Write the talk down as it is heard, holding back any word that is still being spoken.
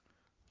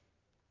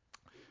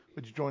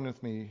Would you join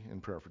with me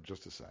in prayer for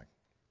just a sec?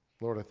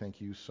 Lord, I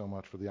thank you so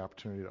much for the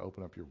opportunity to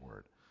open up your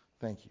word.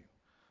 Thank you.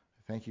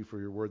 Thank you for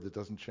your word that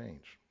doesn't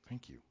change.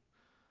 Thank you.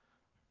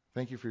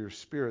 Thank you for your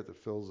spirit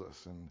that fills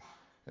us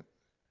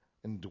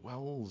and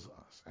dwells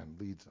us and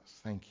leads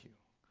us. Thank you.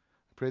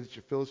 I pray that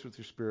you fill us with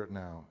your spirit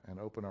now and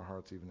open our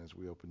hearts even as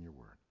we open your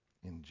word.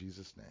 In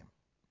Jesus' name,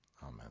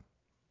 amen.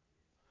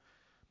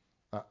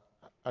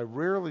 I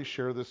rarely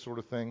share this sort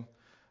of thing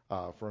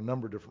for a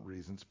number of different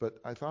reasons, but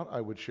I thought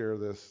I would share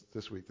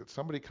this week. That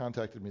somebody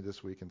contacted me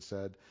this week and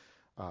said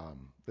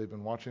they've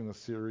been watching the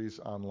series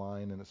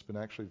online, and it's been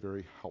actually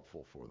very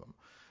helpful for them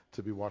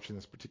to be watching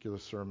this particular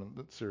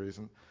sermon series,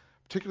 and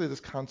particularly this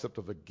concept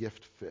of a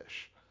gift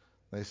fish.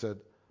 They said,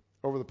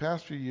 over the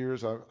past few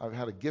years, I've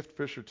had a gift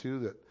fish or two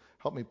that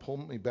helped me pull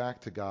me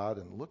back to God,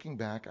 and looking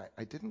back,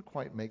 I didn't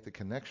quite make the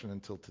connection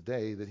until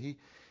today that He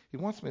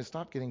wants me to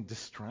stop getting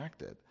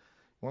distracted.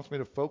 He wants me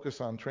to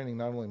focus on training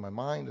not only my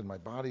mind and my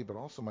body, but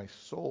also my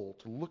soul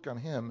to look on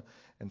Him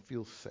and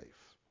feel safe.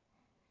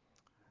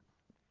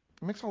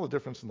 It makes all the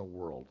difference in the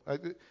world.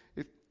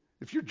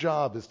 If your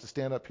job is to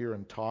stand up here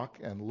and talk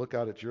and look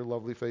out at your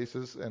lovely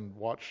faces and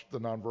watch the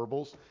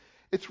nonverbals,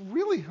 it's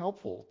really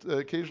helpful to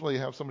occasionally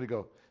have somebody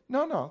go,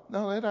 no,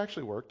 it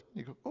actually worked.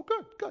 You go, oh,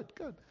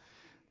 good.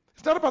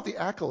 It's not about the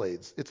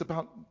accolades. It's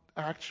about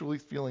actually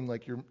feeling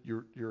like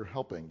you're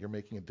helping, you're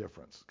making a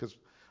difference. Because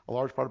a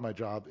large part of my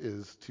job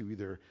is to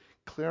either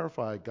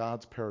clarify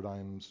God's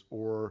paradigms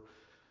or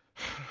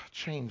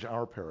change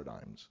our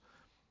paradigms.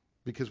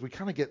 Because we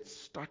kind of get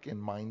stuck in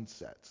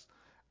mindsets,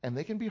 and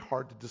they can be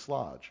hard to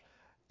dislodge.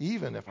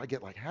 Even if I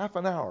get like half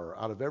an hour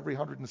out of every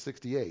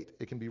 168,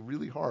 it can be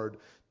really hard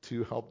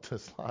to help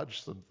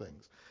dislodge some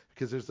things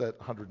because there's that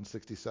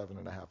 167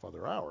 and a half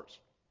other hours.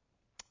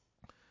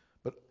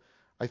 But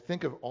I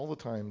think of all the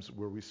times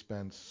where we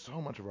spend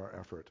so much of our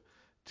effort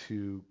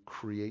to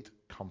create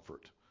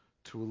comfort,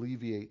 to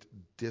alleviate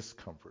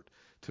discomfort,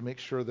 to make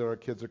sure that our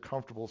kids are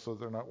comfortable so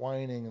they're not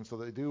whining and so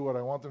they do what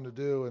I want them to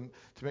do, and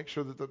to make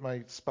sure that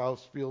my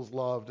spouse feels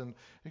loved. And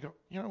you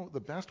go, the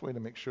best way to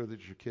make sure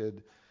that your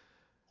kid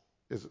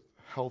is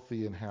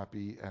healthy and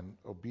happy and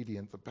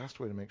obedient, the best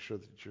way to make sure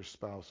that your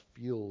spouse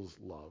feels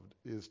loved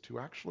is to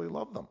actually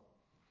love them,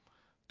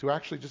 to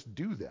actually just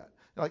do that.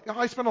 Like,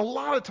 I spend a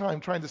lot of time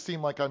trying to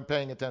seem like I'm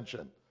paying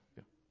attention.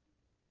 Yeah.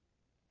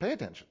 Pay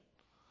attention.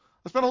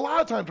 I spend a lot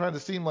of time trying to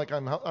seem like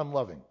I'm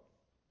loving.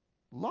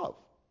 Love.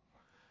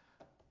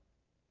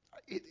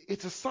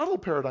 It's a subtle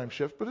paradigm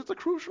shift, but it's a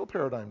crucial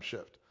paradigm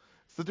shift.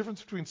 It's the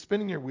difference between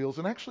spinning your wheels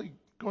and actually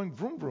going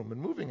vroom vroom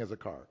and moving as a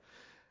car.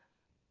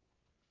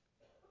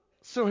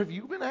 So have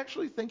you been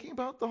actually thinking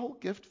about the whole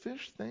gift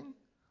fish thing?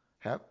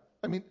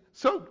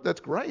 So that's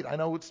great. I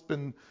know it's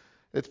been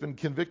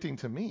convicting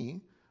to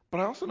me,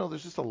 but I also know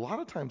there's just a lot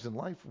of times in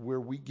life where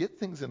we get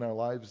things in our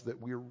lives that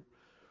we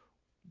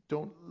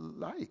don't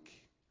like.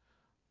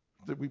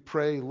 That we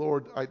pray,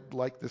 Lord, I'd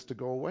like this to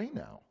go away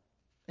now.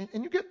 And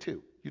you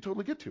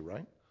totally get to,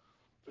 right?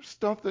 There's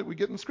stuff that we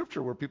get in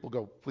Scripture where people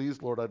go,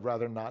 please, Lord, I'd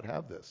rather not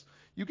have this.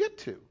 You get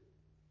to.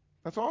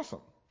 That's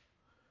awesome.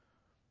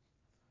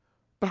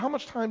 But how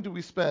much time do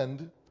we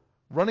spend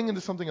running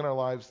into something in our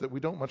lives that we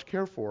don't much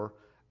care for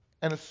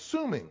and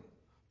assuming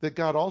that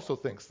God also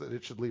thinks that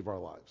it should leave our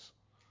lives?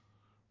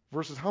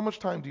 Versus how much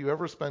time do you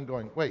ever spend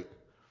going, wait,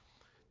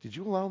 did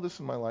you allow this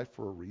in my life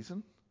for a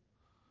reason?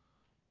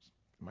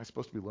 Am I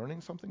supposed to be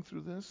learning something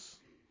through this?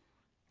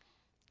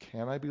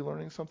 Can I be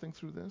learning something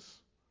through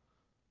this?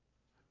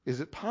 Is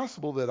it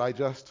possible that I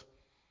just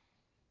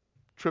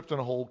tripped in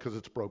a hole because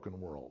it's a broken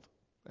world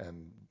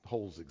and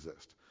holes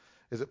exist?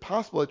 Is it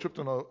possible I tripped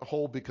in a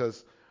hole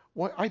because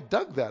I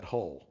dug that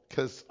hole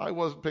because I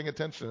wasn't paying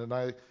attention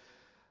and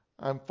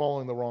I'm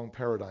following the wrong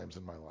paradigms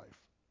in my life?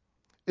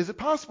 Is it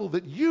possible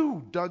that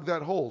you dug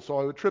that hole so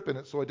I would trip in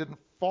it so I didn't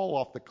fall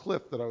off the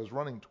cliff that I was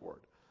running toward?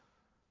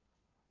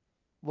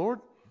 Lord,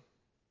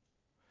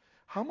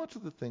 how much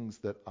of the things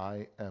that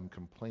I am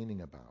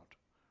complaining about,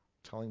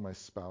 telling my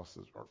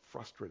spouses are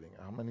frustrating,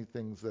 how many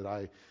things that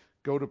I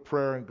go to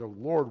prayer and go,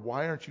 Lord,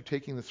 why aren't you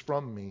taking this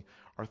from me,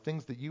 are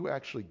things that you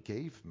actually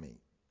gave me?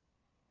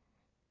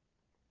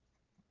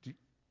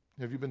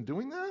 Have you been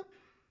doing that?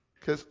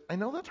 Because I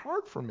know that's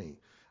hard for me,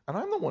 and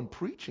I'm the one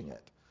preaching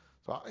it.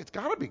 So it's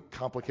got to be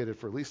complicated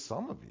for at least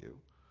some of you.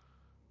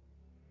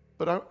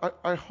 But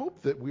I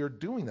hope that we are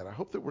doing that. I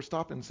hope that we're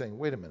stopping and saying,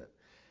 wait a minute,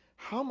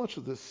 how much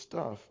of this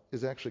stuff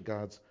is actually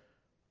God's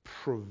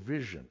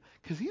provision?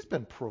 Because He's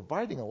been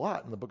providing a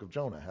lot in the book of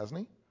Jonah, hasn't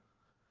He?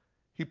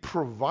 He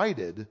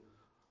provided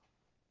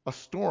a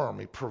storm.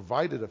 He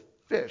provided a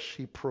fish.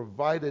 He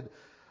provided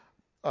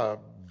a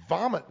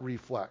vomit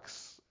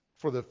reflex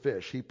for the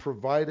fish. He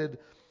provided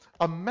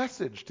a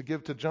message to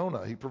give to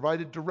Jonah. He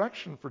provided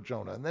direction for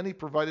Jonah. And then He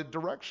provided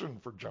direction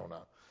for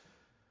Jonah.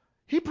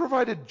 He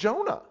provided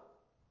Jonah.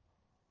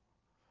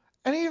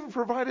 And He even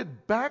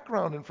provided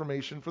background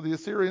information for the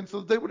Assyrians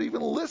so that they would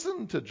even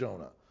listen to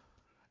Jonah.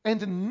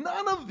 And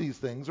none of these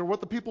things are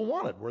what the people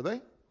wanted, were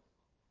they?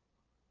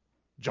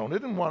 Jonah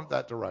didn't want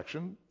that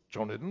direction.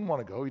 Jonah didn't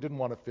want to go. He didn't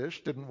want to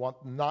fish, didn't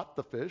want not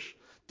the fish,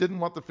 didn't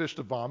want the fish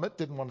to vomit,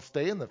 didn't want to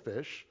stay in the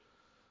fish.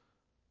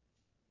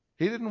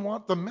 He didn't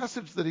want the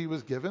message that he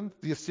was given.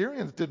 The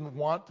Assyrians didn't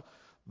want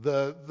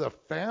the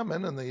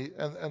famine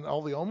and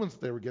all the omens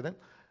that they were getting.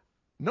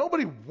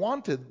 Nobody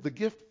wanted the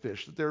gift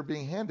fish that they were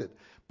being handed,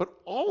 but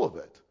all of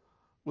it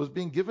was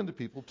being given to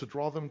people to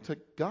draw them to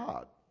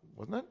God,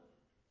 wasn't it?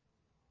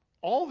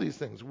 All these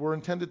things were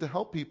intended to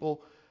help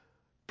people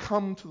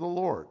come to the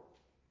Lord.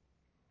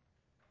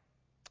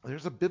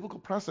 There's a biblical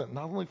precedent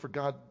not only for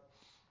God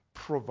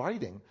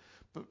providing,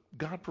 but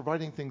God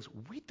providing things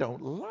we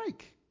don't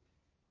like.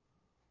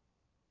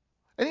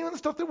 And even the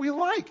stuff that we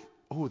like.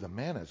 Oh, the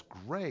manna is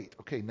great.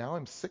 Okay, now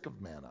I'm sick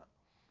of manna.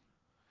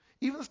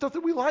 Even the stuff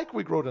that we like,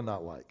 we grow to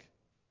not like.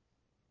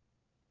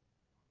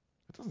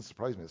 It doesn't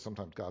surprise me that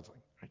sometimes God's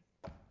like,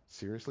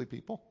 seriously,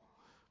 people?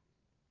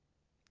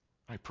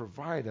 I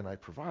provide and I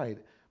provide,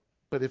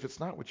 but if it's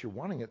not what you're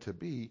wanting it to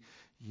be,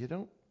 you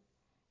don't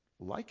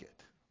like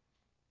it.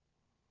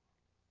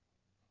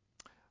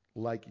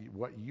 Like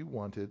what you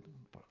wanted,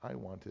 what I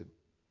wanted,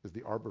 is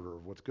the arbiter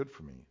of what's good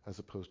for me, as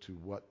opposed to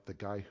what the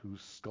guy who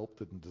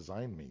sculpted and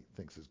designed me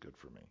thinks is good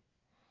for me.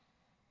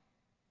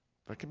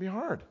 That can be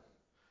hard.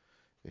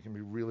 It can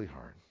be really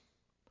hard.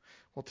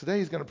 Well, today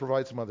he's going to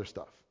provide some other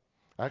stuff.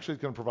 Actually,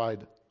 he's going to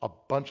provide a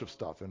bunch of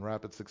stuff in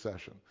rapid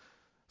succession.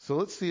 So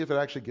let's see if it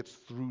actually gets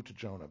through to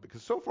Jonah,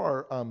 because so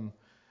far,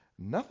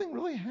 nothing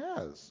really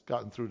has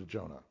gotten through to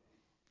Jonah.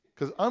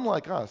 Because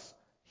unlike us,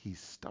 he's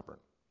stubborn.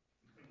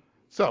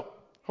 So,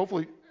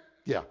 hopefully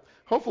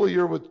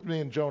you're with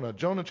me in Jonah.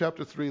 Jonah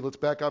chapter 3, let's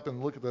back up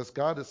and look at this.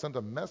 God has sent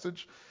a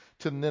message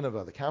to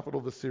Nineveh, the capital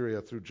of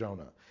Assyria, through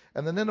Jonah.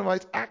 And the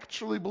Ninevites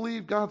actually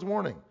believed God's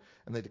warning.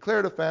 And they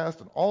declared a fast,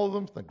 and all of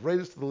them, from the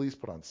greatest to the least,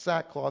 put on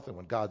sackcloth. And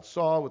when God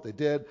saw what they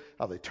did,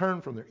 how they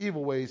turned from their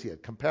evil ways, he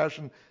had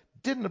compassion,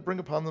 didn't bring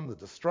upon them the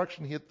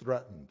destruction he had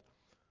threatened.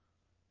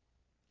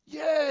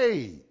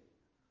 Yay!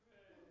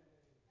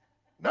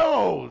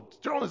 No,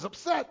 Jonah's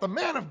upset. The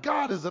man of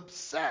God is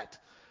upset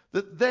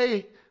that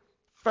they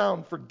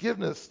found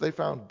forgiveness. They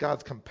found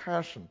God's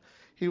compassion.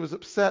 He was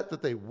upset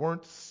that they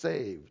weren't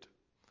saved.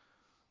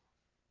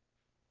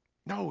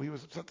 No, he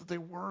was upset that they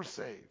were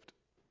saved.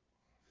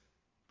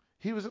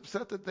 He was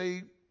upset that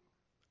they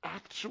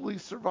actually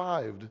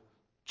survived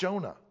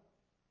Jonah,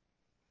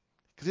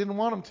 because he didn't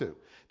want them to.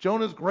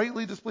 Jonah's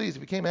greatly displeased. He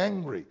became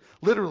angry.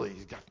 Literally,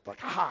 he got like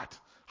hot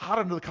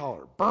under the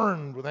collar,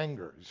 burned with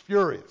anger. He's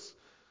furious,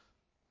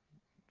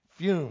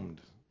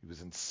 fumed. He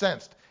was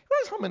incensed. You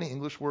realize how many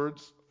English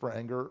words for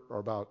anger are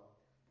about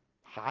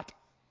hot,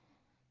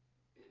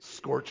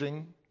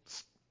 scorching?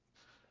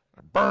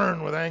 I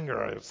burn with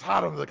anger. It's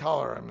hot under the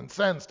collar. I'm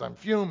incensed. I'm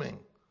fuming.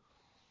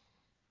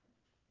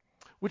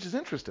 Which is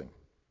interesting,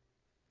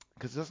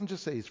 because it doesn't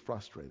just say he's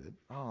frustrated.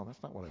 Oh,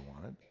 that's not what I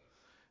wanted.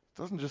 It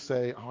doesn't just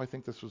say, oh, I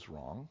think this was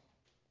wrong.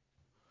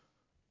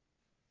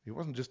 He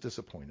wasn't just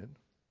disappointed.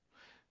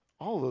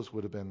 All of those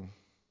would have been,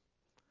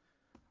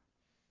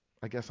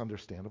 I guess,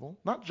 understandable.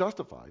 Not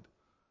justified,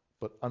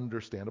 but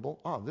understandable.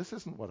 Oh, this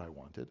isn't what I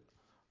wanted.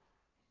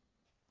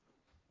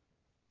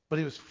 But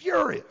he was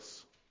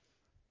furious.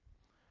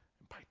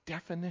 And by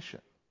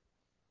definition,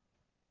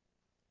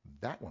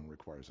 that one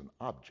requires an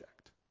object.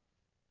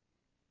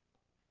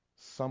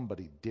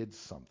 Somebody did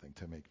something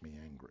to make me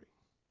angry.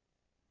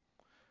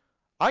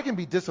 I can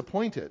be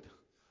disappointed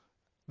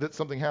that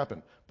something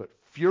happened, but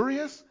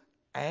furious,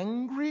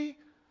 angry,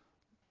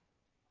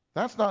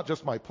 that's not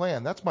just my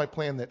plan. That's my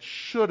plan that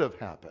should have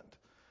happened.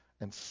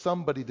 And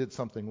somebody did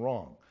something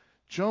wrong.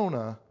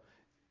 Jonah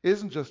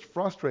isn't just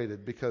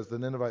frustrated because the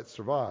Ninevites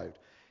survived.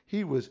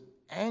 He was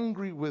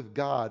angry with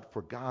God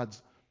for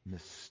God's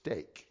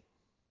mistake.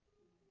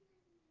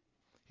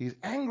 He's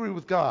angry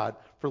with God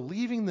for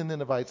leaving the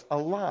Ninevites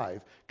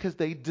alive because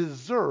they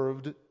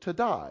deserved to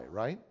die,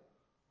 right?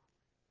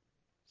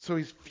 So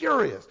he's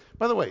furious.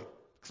 By the way,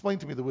 explain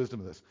to me the wisdom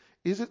of this.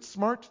 Is it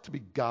smart to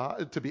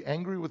be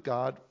angry with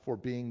God for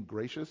being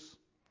gracious?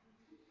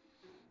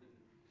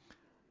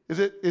 Is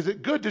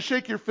it good to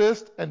shake your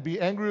fist and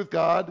be angry with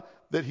God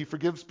that he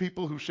forgives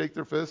people who shake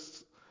their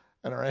fists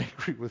and are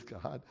angry with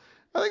God?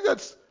 I think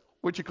that's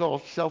what you call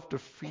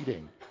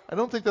self-defeating. I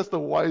don't think that's the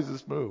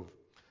wisest move.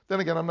 Then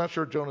again, I'm not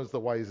sure Jonah's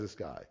the wisest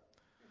guy.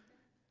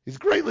 He's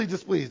greatly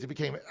displeased. He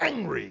became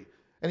angry,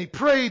 and he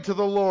prayed to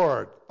the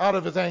Lord out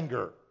of his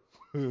anger,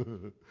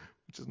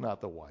 which is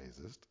not the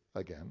wisest,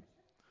 again.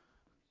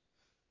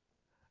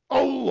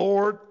 Oh,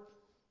 Lord,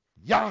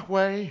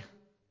 Yahweh,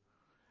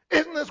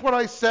 isn't this what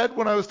I said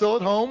when I was still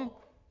at home?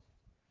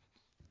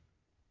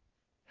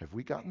 Have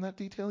we gotten that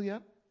detail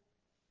yet?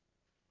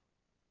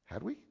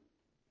 Had we?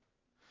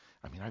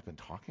 I mean, I've been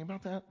talking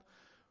about that.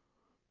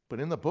 But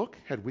in the book,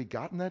 had we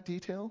gotten that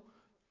detail?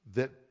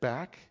 That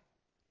back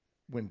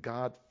when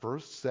God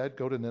first said,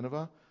 go to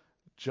Nineveh,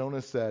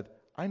 Jonah said,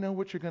 I know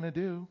what you're going to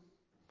do.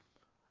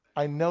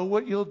 I know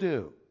what you'll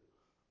do.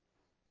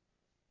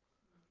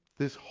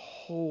 This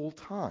whole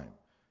time,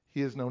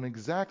 he has known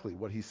exactly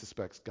what he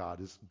suspects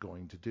God is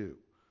going to do.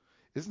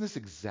 Isn't this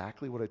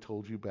exactly what I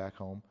told you back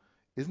home?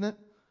 Isn't it?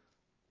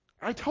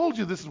 I told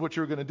you this is what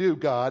you were going to do,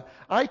 God.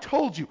 I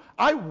told you.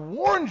 I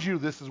warned you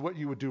this is what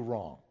you would do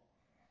wrong.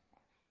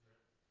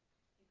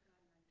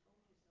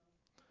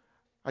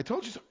 I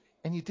told you so,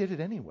 and you did it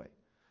anyway.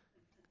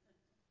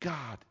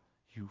 God,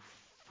 you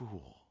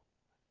fool.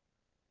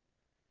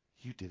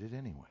 You did it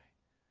anyway.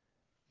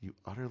 You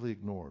utterly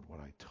ignored what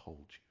I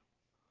told you.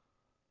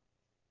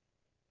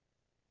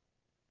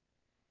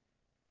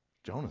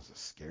 Jonah's a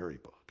scary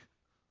book.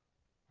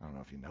 I don't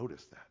know if you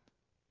noticed that.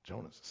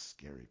 Jonah's a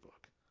scary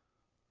book.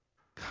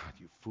 God,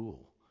 you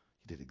fool.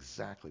 You did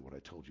exactly what I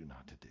told you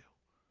not to do.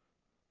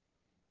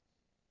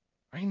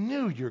 I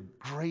knew you're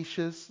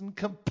gracious and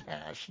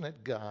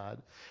compassionate,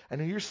 God. I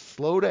knew you're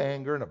slow to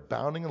anger and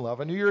abounding in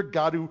love. I knew you're a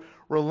God who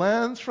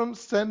relents from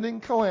sending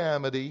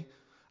calamity.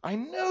 I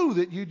knew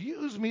that you'd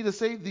use me to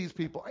save these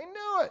people. I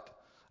knew it.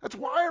 That's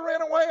why I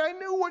ran away. I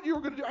knew what you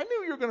were going to do. I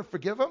knew you were going to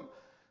forgive them.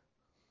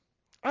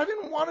 I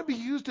didn't want to be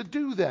used to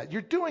do that.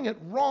 You're doing it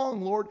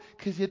wrong, Lord,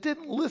 because you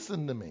didn't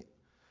listen to me.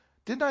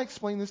 Didn't I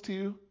explain this to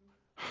you?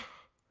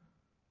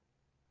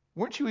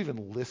 Weren't you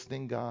even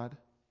listening, God?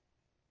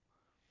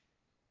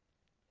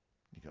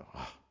 You go,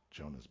 oh,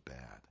 Jonah's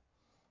bad.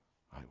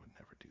 I would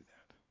never do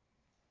that.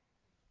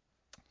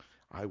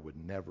 I would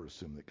never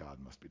assume that God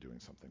must be doing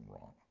something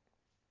wrong.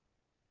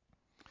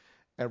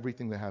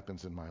 Everything that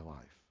happens in my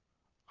life,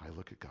 I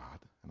look at God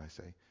and I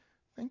say,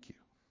 thank you.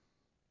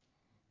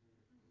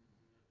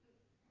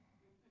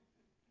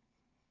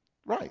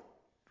 Right?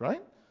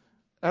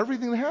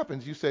 Everything that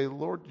happens, you say,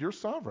 Lord, you're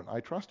sovereign.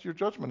 I trust your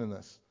judgment in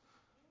this.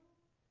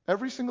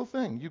 Every single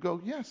thing, you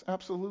go, yes,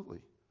 absolutely.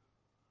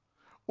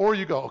 Or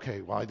you go,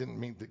 okay, well, I didn't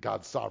mean that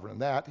God's sovereign in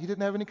that. He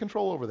didn't have any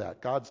control over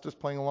that. God's just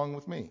playing along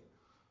with me.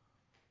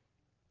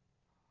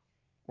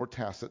 Or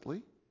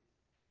tacitly,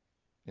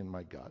 in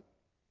my gut,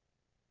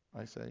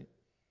 I say,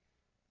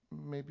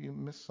 maybe you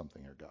missed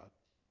something here, God.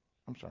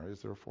 I'm sorry,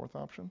 is there a fourth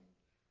option?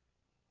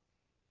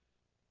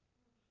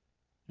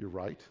 You're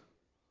right.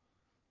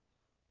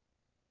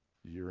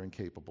 You're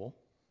incapable.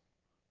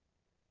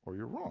 Or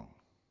you're wrong.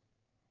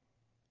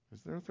 Is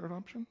there a third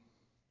option?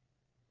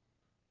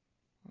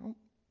 I don't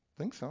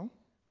think so.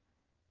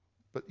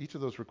 But each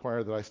of those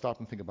require that I stop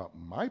and think about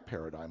my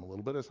paradigm a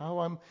little bit as how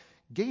I'm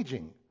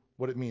gauging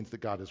what it means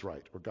that God is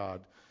right, or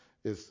God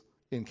is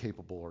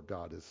incapable, or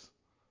God is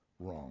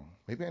wrong.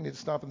 Maybe I need to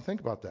stop and think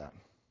about that.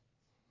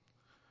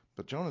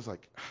 But Jonah's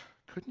like,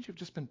 couldn't you have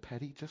just been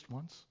petty just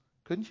once?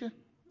 Couldn't you?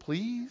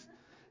 Please?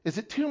 Is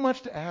it too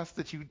much to ask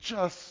that you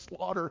just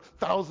slaughter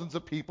thousands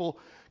of people?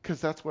 Because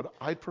that's what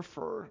I'd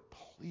prefer.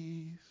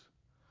 Please?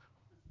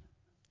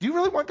 Do you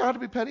really want God to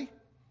be petty?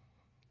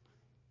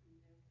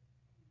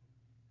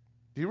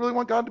 Do you really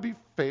want God to be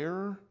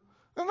fair?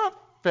 That's not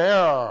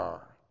fair.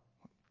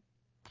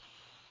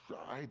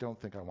 I don't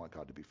think I want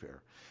God to be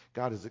fair.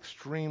 God is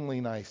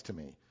extremely nice to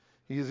me.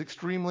 He is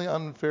extremely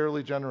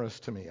unfairly generous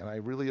to me, and I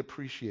really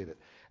appreciate it.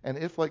 And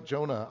if, like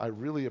Jonah, I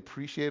really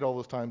appreciate all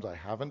those times I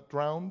haven't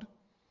drowned,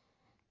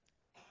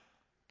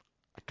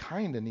 I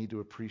kind of need to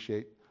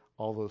appreciate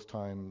all those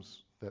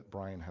times that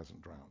Brian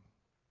hasn't drowned.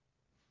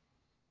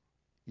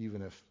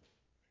 Even if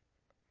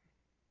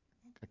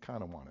I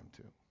kind of want him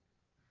to.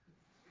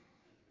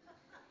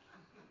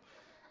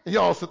 And you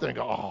all sit there and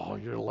go, oh,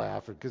 you're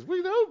laughing, because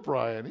we know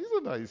Brian. He's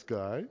a nice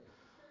guy.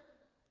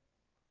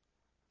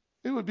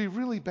 It would be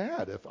really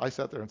bad if I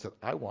sat there and said,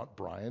 I want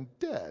Brian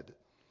dead.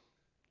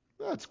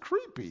 That's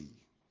creepy.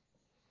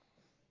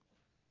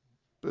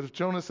 But if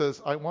Jonah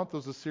says, I want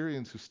those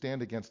Assyrians who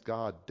stand against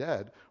God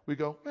dead, we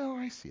go, well,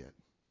 I see it.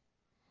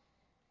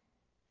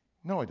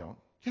 No, I don't.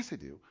 Yes, I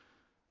do.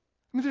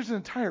 I mean, there's an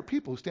entire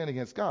people who stand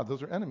against God.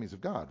 Those are enemies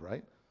of God,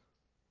 right?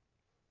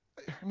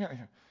 I mean,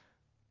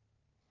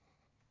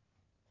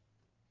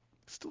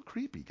 it's still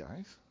creepy,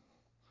 guys.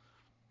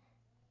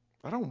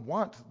 I don't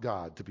want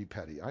God to be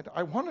petty.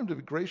 I want him to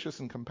be gracious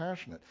and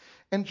compassionate.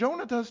 And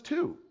Jonah does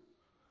too.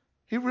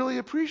 He really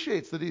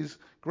appreciates that he's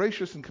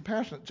gracious and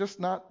compassionate, just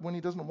not when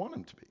he doesn't want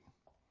him to be.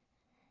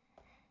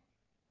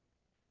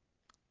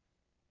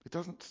 It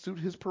doesn't suit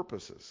his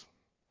purposes.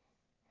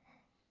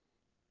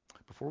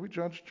 Before we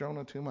judge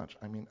Jonah too much,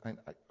 I mean,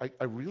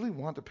 I really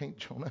want to paint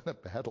Jonah in a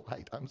bad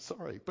light. I'm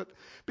sorry. But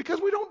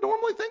because we don't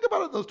normally think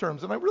about it in those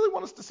terms, and I really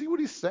want us to see what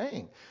he's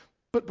saying.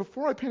 But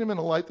before I paint him in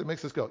a light that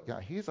makes us go,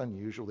 yeah, he's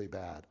unusually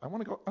bad, I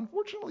want to go,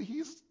 unfortunately,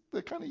 he's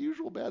the kind of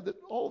usual bad that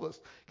all of us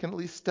can at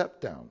least step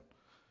down.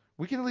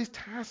 We can at least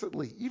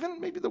tacitly,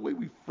 even maybe the way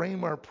we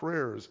frame our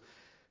prayers,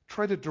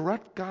 try to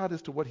direct God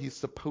as to what he's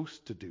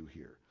supposed to do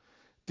here.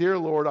 Dear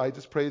Lord, I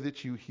just pray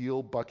that you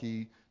heal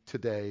Bucky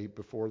today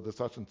before the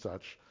such and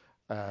such,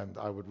 and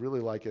I would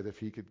really like it if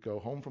he could go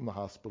home from the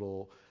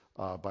hospital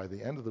by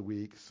the end of the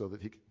week so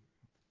that he could.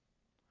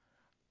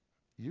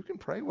 You can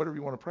pray whatever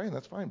you want to pray, and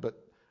that's fine, but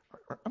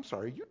I'm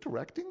sorry, are you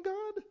directing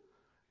God?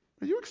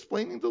 Are you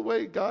explaining the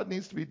way God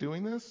needs to be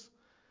doing this?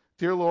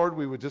 Dear Lord,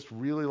 we would just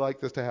really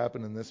like this to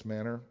happen in this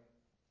manner.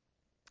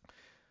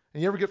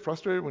 And you ever get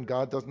frustrated when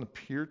God doesn't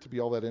appear to be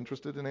all that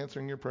interested in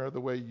answering your prayer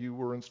the way you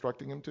were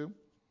instructing him to?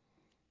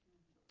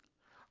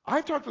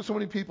 I've talked to so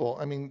many people.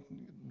 I mean,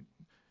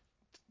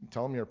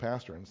 Tell them you're a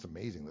pastor, and it's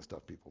amazing the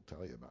stuff people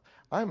tell you about.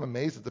 I'm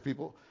amazed at the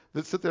people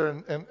that sit there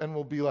and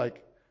will be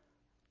like,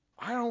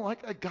 I don't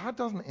like, God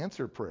doesn't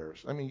answer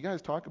prayers. I mean, you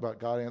guys talk about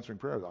God answering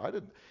prayers.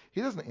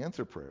 He doesn't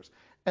answer prayers.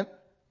 And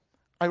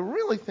I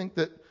really think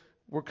that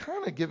we're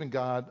kind of giving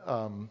God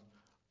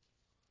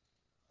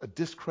a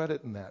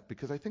discredit in that,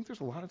 because I think there's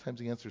a lot of times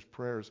he answers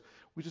prayers.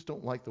 We just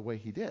don't like the way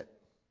he did.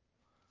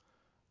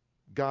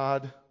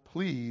 God,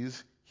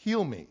 please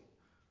heal me.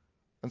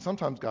 And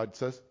sometimes God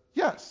says,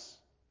 yes.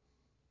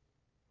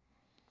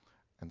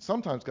 And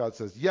sometimes God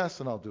says, yes,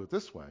 and I'll do it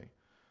this way.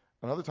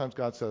 And other times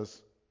God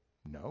says,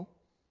 no.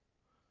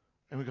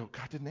 And we go,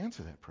 God didn't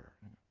answer that prayer.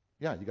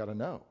 Yeah, you got to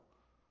know.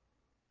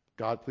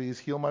 God, please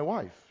heal my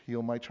wife,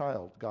 heal my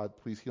child. God,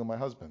 please heal my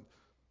husband.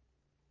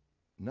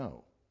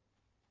 No.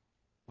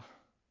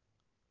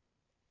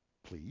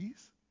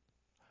 Please?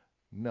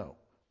 No.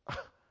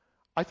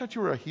 I thought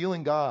you were a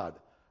healing God. I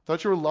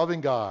thought you were a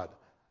loving God.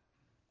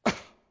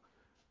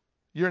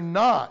 You're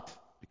not,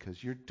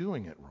 because you're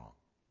doing it wrong.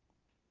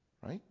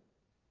 Right?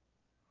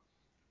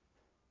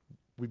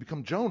 We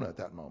become Jonah at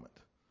that moment.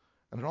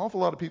 And an awful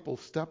lot of people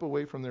step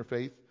away from their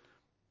faith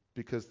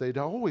because they'd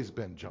always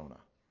been Jonah.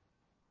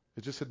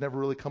 It just had never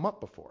really come up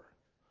before.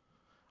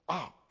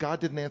 Oh, God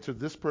didn't answer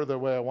this prayer the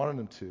way I wanted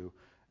him to,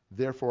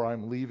 therefore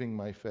I'm leaving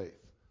my faith.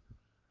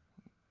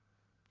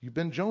 You've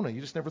been Jonah. You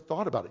just never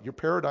thought about it. Your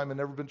paradigm had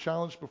never been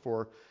challenged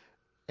before,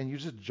 and you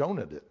just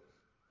Jonah'd it.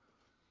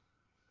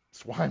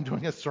 That's why I'm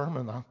doing a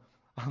sermon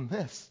on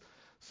this,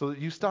 so that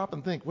you stop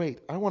and think, wait,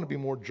 I want to be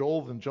more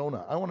Joel than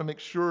Jonah. I want to make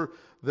sure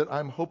that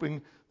I'm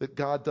hoping that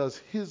God does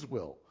his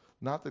will,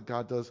 not that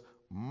God does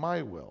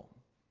my will.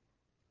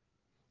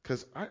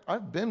 Because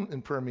I've been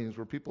in prayer meetings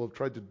where people have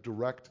tried to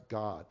direct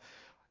God,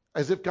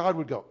 as if God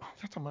would go, oh,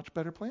 that's a much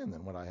better plan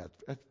than what I had.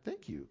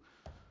 Thank you.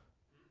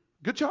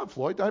 Good job,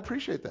 Floyd. I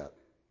appreciate that.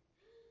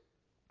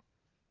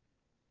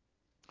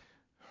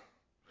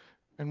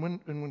 And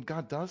when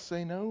God does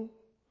say no,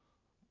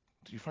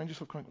 do you find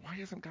yourself going, why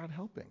isn't God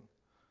helping?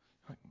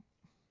 Like,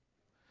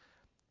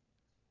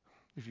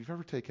 if you've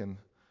ever taken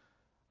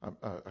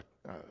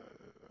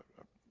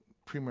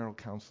premarital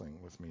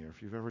counseling with me, or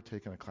if you've ever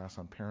taken a class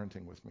on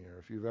parenting with me, or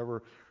if you've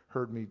ever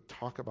heard me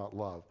talk about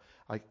love,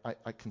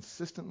 I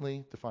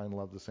consistently define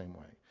love the same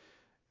way.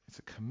 It's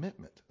a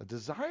commitment, a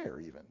desire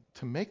even,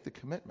 to make the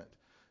commitment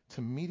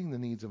to meeting the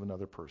needs of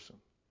another person,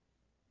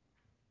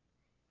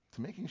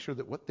 to making sure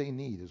that what they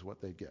need is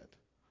what they get,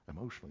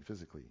 emotionally,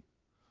 physically,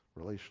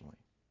 relationally.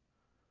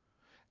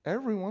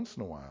 Every once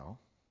in a while,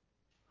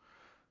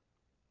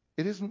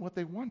 it isn't what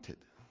they wanted.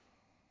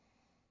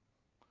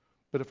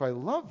 But if I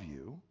love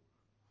you,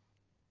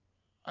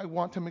 I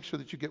want to make sure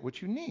that you get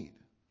what you need.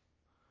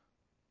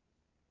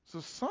 So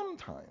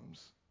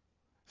sometimes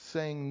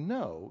saying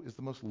no is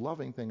the most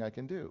loving thing I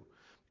can do,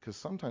 because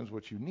sometimes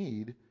what you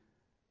need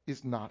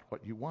is not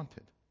what you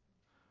wanted.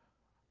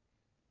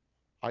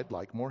 I'd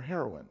like more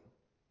heroin.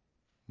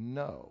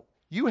 No.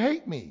 You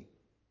hate me.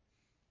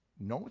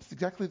 No, it's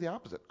exactly the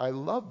opposite. I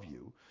love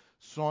you,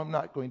 so I'm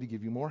not going to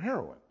give you more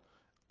heroin.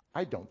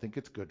 I don't think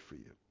it's good for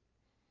you.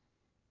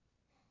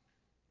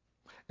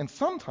 And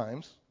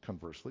sometimes,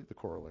 conversely, the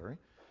corollary,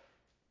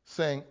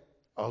 saying,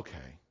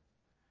 okay,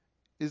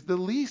 is the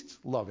least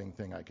loving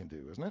thing I can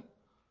do, isn't it?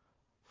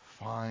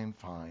 Fine,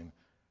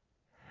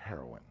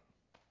 heroin.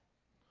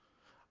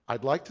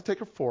 I'd like to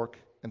take a fork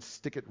and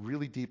stick it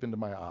really deep into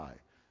my eye.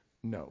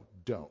 No,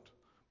 don't.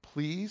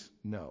 Please,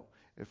 no.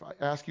 If I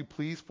ask you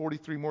please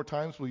 43 more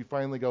times, will you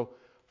finally go,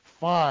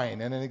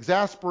 fine? And in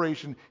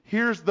exasperation,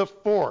 here's the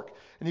fork.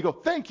 And you go,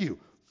 thank you.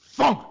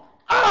 Thunk.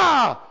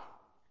 Ah!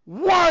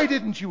 Why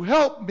didn't you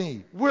help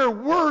me? Where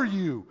were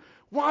you?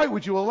 Why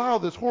would you allow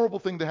this horrible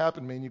thing to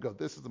happen to me? And you go,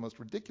 this is the most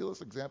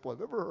ridiculous example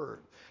I've ever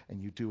heard.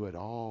 And you do it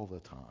all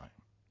the time.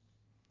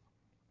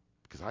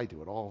 Because I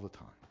do it all the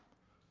time.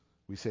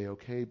 We say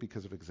okay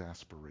because of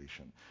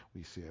exasperation.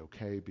 We say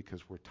okay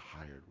because we're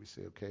tired. We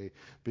say okay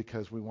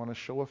because we want to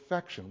show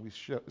affection. We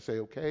say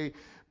okay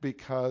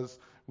because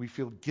we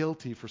feel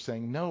guilty for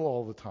saying no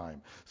all the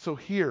time. So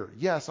here,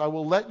 yes, I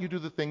will let you do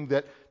the thing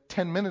that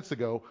 10 minutes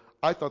ago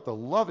I thought the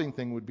loving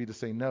thing would be to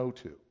say no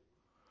to.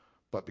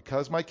 But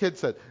because my kid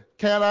said,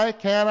 can I,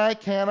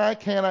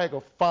 I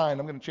go, fine,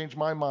 I'm going to change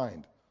my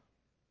mind.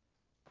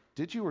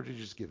 Did you, or did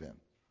you just give in?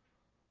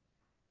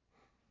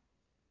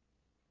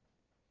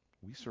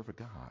 We serve a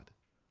God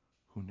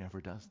who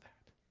never does that.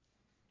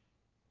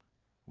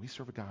 We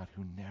serve a God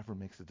who never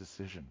makes a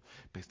decision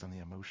based on the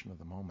emotion of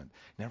the moment,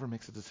 never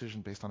makes a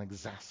decision based on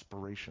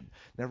exasperation,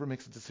 never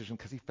makes a decision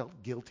because he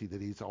felt guilty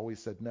that he's always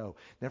said no,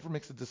 never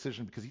makes a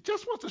decision because he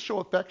just wants to show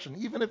affection,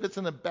 even if it's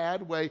in a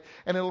bad way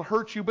and it'll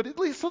hurt you, but at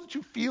least so that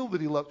you feel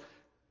that he loves.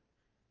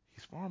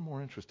 He's far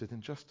more interested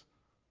in just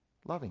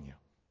loving you,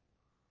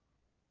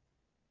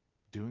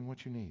 doing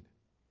what you need,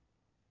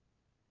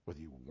 whether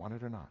you want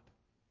it or not.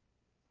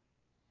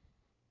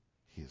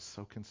 He is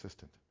so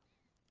consistent,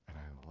 and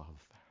I love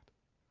that.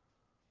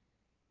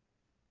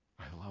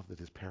 I love that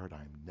his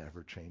paradigm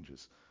never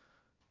changes.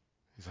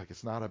 He's like,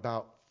 it's not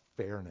about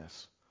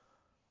fairness.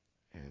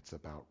 It's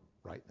about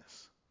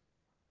rightness.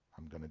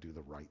 I'm going to do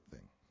the right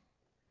thing.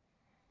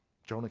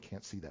 Jonah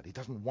can't see that. He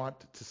doesn't want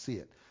to see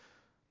it.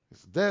 He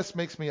says, this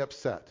makes me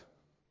upset.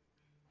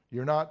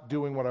 You're not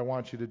doing what I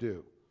want you to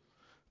do.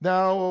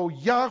 Now, oh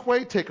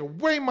Yahweh, take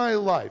away my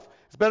life.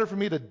 It's better for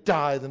me to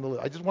die than to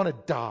live. I just want to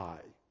die.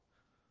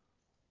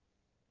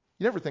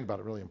 You never think about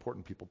it, really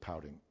important people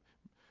pouting.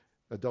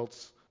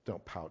 Adults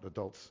don't pout.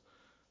 Adults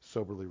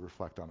soberly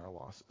reflect on our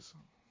losses.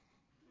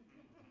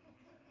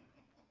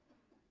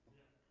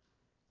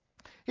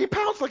 He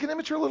pouts like an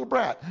immature little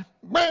brat.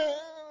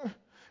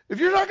 If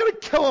you're not going to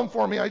kill him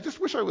for me, I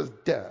just wish I was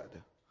dead.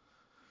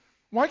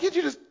 Why can't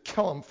you just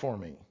kill him for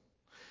me?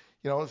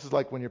 You know, this is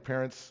like when your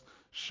parents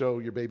show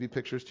your baby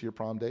pictures to your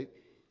prom date.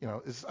 You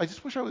know, I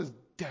just wish I was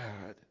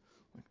dead.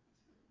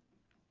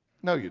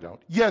 No, you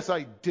don't. Yes,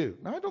 I do.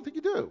 No, I don't think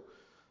you do.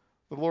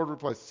 The Lord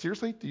replies,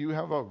 seriously? Do you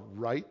have a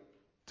right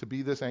to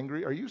be this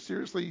angry? Are you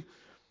seriously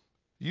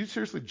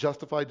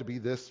justified to be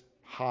this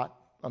hot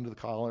under the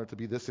collar, to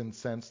be this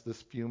incensed,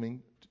 this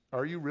fuming?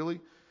 Are you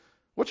really?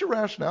 What's your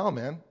rationale,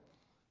 man?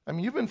 I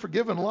mean, you've been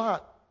forgiven a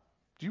lot.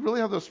 Do you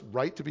really have this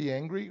right to be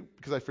angry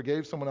because I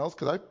forgave someone else?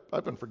 Because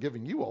I've been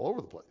forgiving you all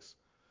over the place.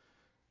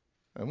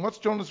 And what's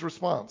Jonah's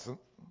response?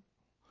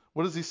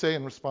 What does he say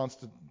in response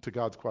to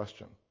God's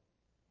question?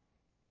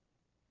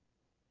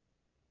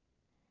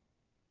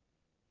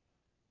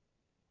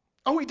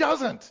 Oh, he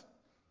doesn't.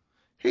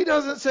 He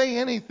doesn't say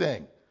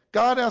anything.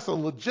 God asks a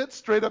legit,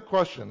 straight-up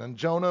question, and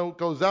Jonah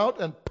goes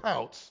out and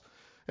pouts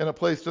in a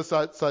place just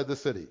outside the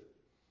city.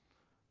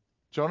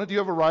 Jonah, do you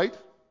have a right?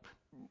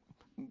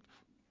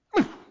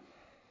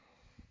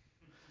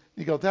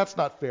 You go, that's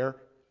not fair.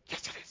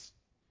 Yes, it is.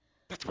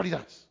 That's what he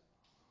does.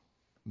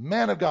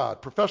 Man of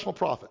God, professional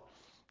prophet.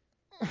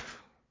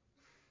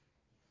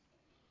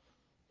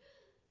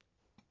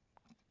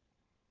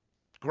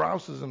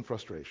 Grouses in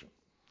frustration.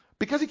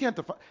 Because he can't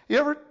define. You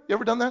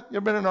ever done that? You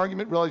ever been in an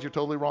argument, realize you're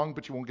totally wrong,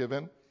 but you won't give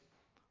in?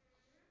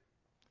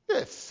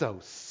 It's so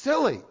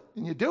silly.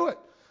 And you do it.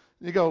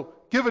 You go,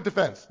 give a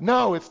defense.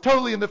 No, it's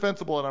totally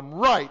indefensible, and I'm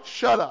right.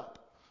 Shut up.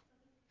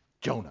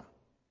 Jonah.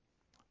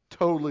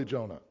 Totally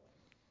Jonah.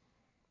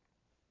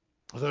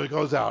 So he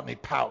goes out and he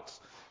pouts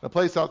in a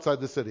place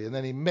outside the city. And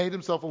then he made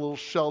himself a little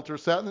shelter,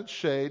 sat in its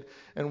shade,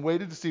 and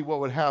waited to see what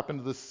would happen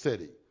to the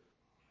city.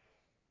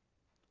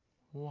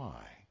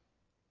 Why?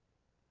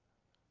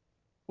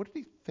 What did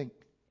he think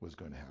was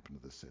going to happen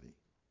to the city?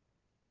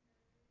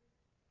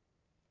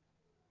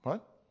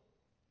 What?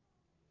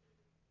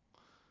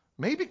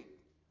 Maybe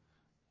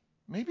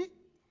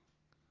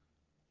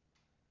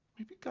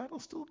God will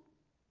still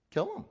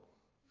kill him.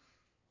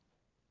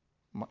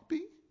 Might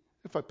be,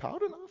 if I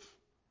pout enough.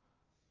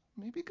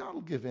 Maybe God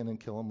will give in and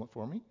kill him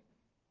for me.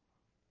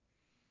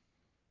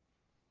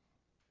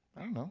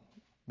 I don't know.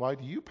 Why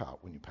do you pout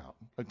when you pout?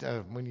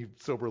 When you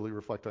soberly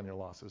reflect on your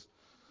losses?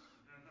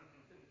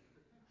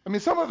 I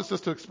mean, some of it's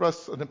just to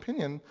express an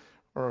opinion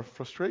or a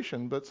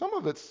frustration, but some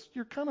of it's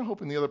you're kind of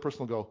hoping the other person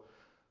will go,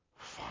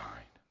 fine.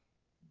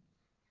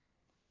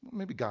 Well,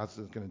 maybe God's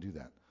going to do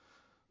that.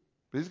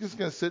 But he's just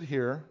going to sit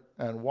here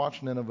and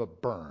watch Nineveh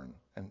burn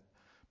and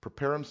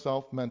prepare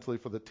himself mentally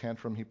for the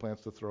tantrum he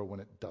plans to throw when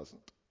it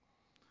doesn't.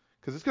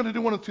 Because it's going to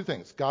do one of two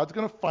things. God's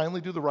going to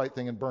finally do the right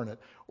thing and burn it,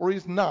 or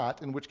he's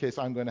not, in which case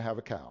I'm going to have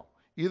a cow.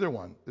 Either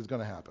one is going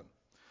to happen.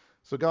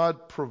 So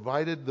God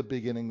provided the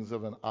beginnings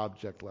of an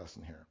object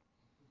lesson here.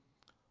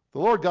 The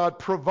Lord God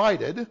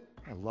provided,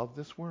 I love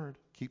this word,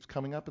 keeps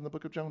coming up in the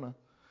book of Jonah,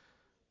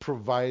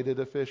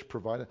 provided a fish,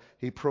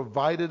 he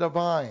provided a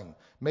vine,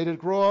 made it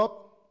grow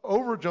up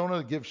over Jonah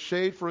to give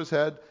shade for his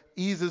head,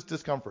 ease his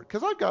discomfort.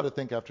 Because I've got to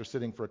think after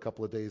sitting for a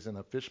couple of days in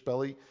a fish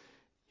belly,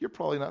 you're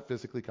probably not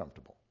physically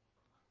comfortable.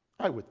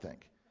 I would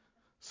think.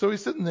 So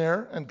he's sitting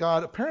there, and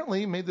God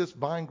apparently made this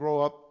vine grow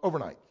up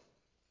overnight.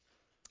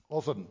 All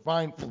of a sudden,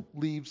 vine,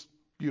 leaves,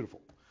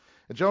 beautiful.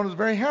 And Jonah's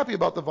very happy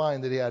about the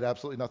vine that he had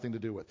absolutely nothing to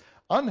do with.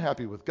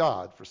 Unhappy with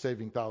God for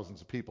saving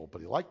thousands of people,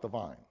 but he liked the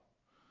vine.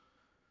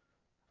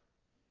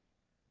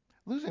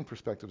 Losing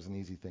perspective is an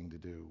easy thing to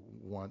do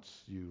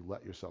once you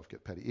let yourself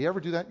get petty. You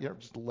ever do that? You ever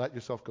just let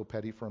yourself go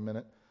petty for a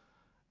minute?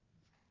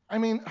 I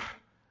mean,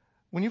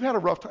 when you've had a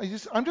rough time,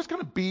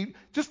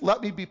 just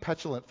let me be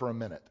petulant for a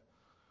minute.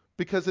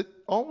 Because it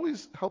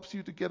always helps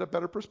you to get a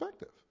better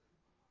perspective.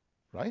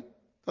 Right?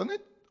 Doesn't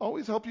it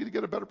always help you to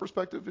get a better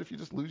perspective if you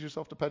just lose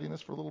yourself to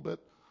pettiness for a little bit?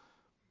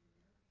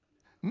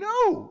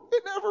 No,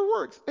 it never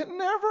works. It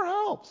never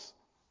helps.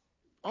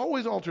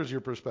 Always alters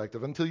your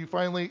perspective until you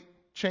finally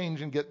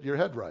change and get your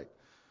head right.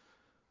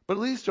 But at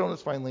least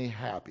Jonah's finally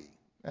happy.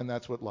 And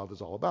that's what love is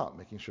all about,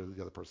 making sure that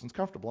the other person's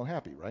comfortable and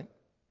happy, right?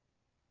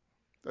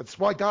 That's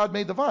why God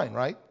made the vine,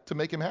 right? To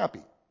make him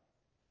happy.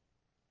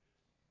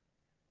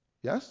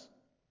 Yes?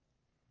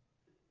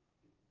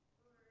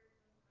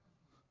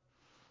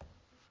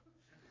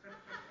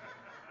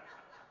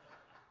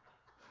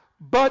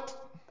 But,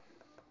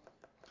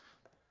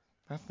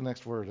 that's the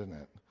next word, isn't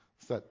it?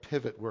 It's that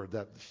pivot word,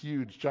 that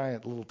huge,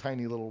 giant,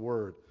 tiny little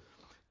word.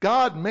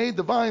 God made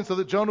the vine so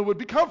that Jonah would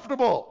be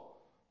comfortable.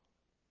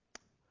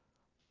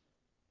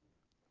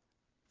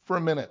 For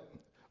a minute.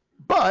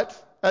 But,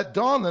 at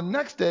dawn the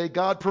next day,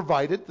 God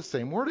provided the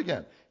same word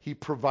again. He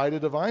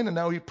provided a vine, and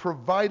now he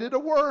provided a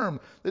worm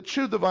that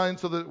chewed the vine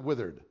so that it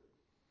withered.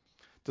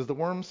 Does the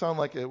worm sound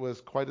like it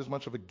was quite as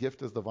much of a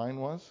gift as the vine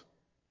was?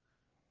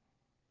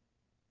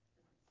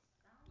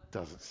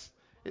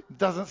 It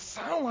doesn't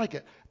sound like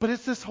it. But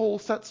it's this whole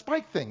set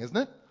spike thing, isn't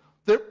it?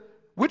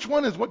 Which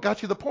one is what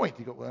got you the point?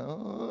 You go,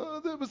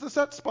 well, it was the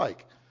set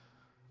spike.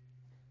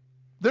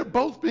 They're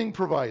both being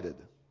provided,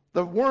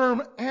 the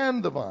worm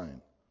and the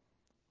vine.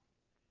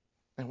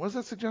 And what does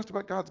that suggest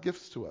about God's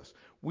gifts to us?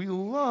 We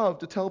love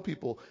to tell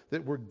people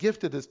that we're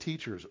gifted as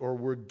teachers, or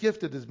we're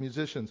gifted as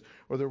musicians,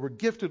 or that we're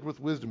gifted with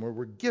wisdom, or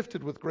we're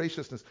gifted with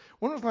graciousness.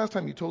 When was the last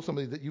time you told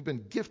somebody that you've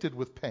been gifted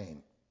with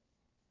pain?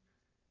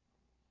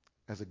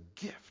 As a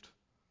gift.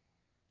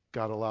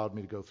 God allowed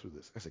me to go through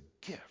this. As a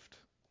gift,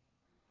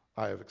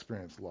 I have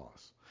experienced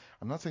loss.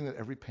 I'm not saying that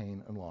every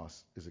pain and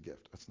loss is a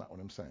gift. That's not what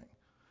I'm saying.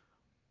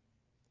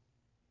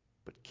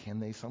 But can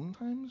they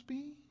sometimes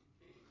be?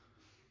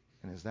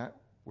 And is that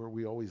where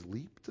we always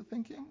leap to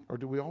thinking? Or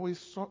do we always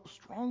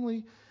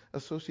strongly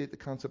associate the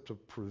concept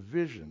of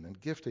provision and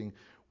gifting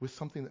with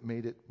something that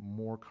made it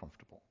more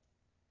comfortable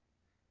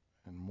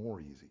and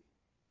more easy?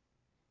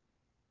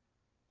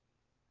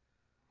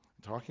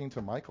 Talking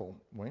to Michael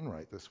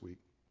Wainwright this week,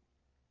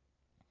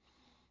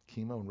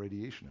 chemo and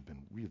radiation have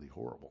been really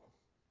horrible.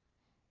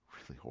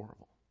 Really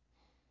horrible.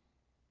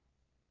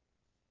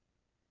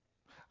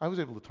 I was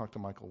able to talk to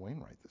Michael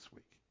Wainwright this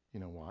week. You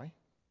know why?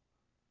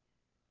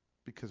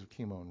 Because of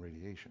chemo and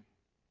radiation.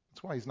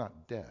 That's why he's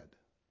not dead.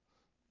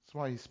 That's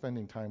why he's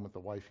spending time with the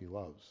wife he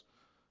loves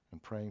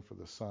and praying for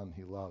the son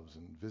he loves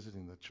and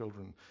visiting the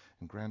children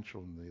and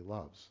grandchildren that he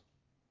loves.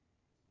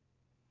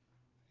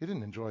 He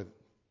didn't enjoy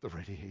the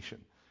radiation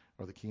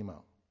or the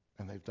chemo,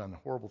 and they've done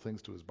horrible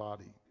things to his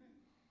body.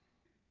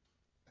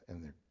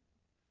 And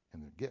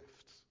they're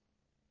gifts.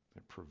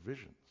 They're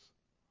provisions.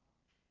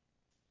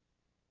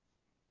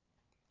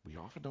 We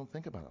often don't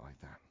think about it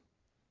like that.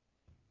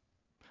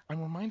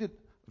 I'm reminded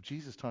of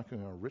Jesus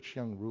talking to a rich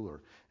young ruler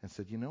and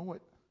said, you know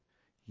what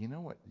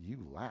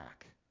you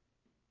lack?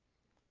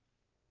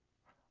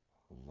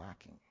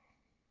 Lacking.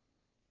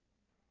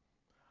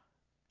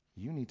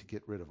 You need to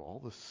get rid of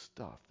all this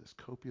stuff, this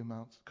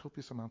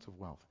copious amounts of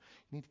wealth.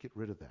 You need to get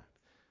rid of that.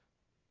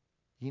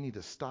 You need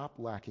to stop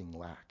lacking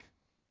lack.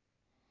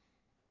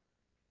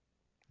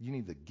 You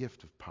need the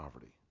gift of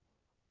poverty.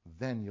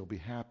 Then you'll be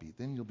happy.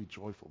 Then you'll be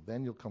joyful.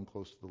 Then you'll come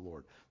close to the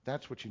Lord.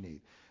 That's what you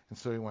need. And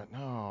so he went, no,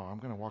 I'm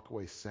going to walk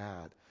away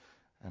sad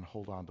and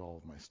hold on to all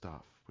of my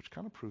stuff, which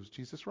kind of proves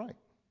Jesus right.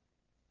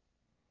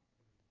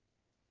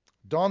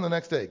 Dawn the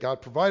next day,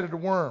 God provided a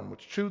worm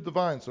which chewed the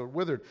vine so it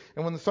withered.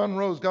 And when the sun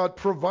rose, God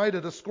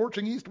provided a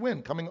scorching east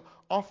wind coming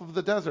off of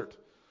the desert.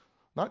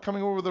 Not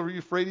coming over the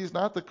Euphrates,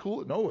 not the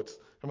cool. No, it's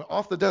coming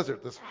off the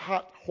desert, this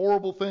hot,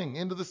 horrible thing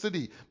into the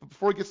city. But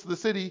before it gets to the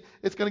city,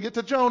 it's going to get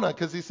to Jonah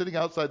because he's sitting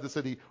outside the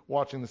city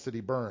watching the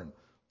city burn.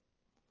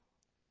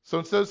 So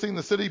instead of seeing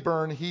the city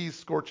burn, he's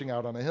scorching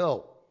out on a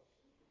hill.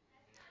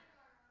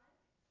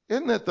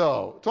 Isn't it,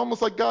 though? It's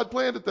almost like God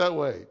planned it that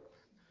way.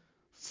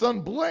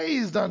 Sun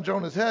blazed on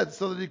Jonah's head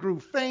so that he grew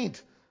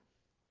faint.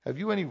 Have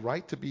you any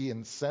right to be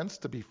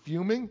incensed, to be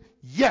fuming?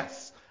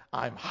 Yes,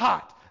 I'm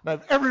hot, and I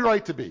have every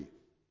right to be.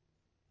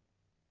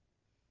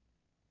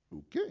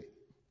 Okay.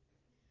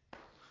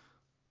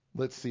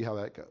 Let's see how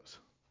that goes.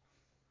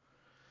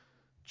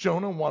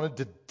 Jonah wanted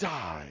to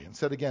die and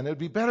said again, it would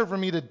be better for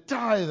me to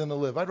die than to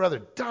live. I'd rather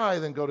die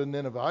than go to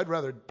Nineveh. I'd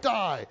rather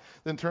die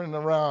than turn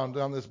around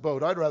on this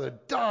boat. I'd rather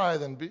die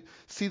than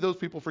see those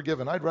people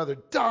forgiven. I'd rather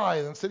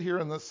die than sit here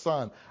in the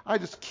sun. I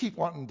just keep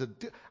wanting to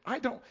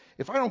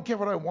if I don't get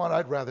what I want,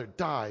 I'd rather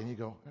die. And you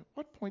go, at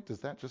what point does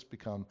that just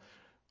become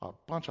a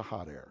bunch of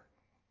hot air?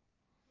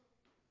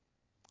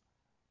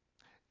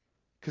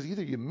 Because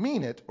either you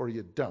mean it or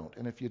you don't.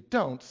 And if you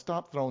don't,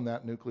 stop throwing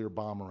that nuclear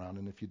bomb around.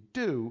 And if you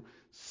do,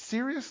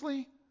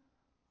 seriously?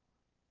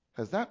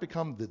 Has that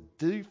become the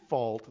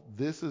default,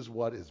 this is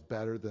what is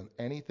better than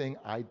anything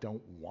I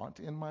don't want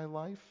in my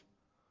life?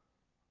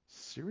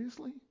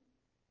 Seriously?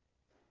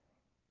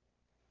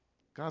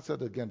 God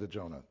said again to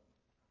Jonah,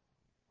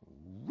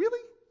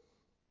 really?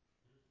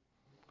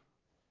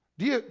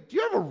 Do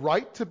you have a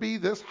right to be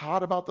this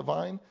hot about the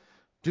vine?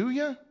 Do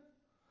you?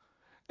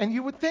 And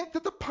you would think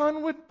that the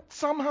pun would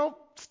somehow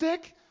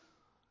stick.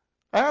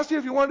 I asked you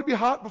if you wanted to be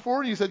hot before,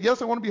 and you said,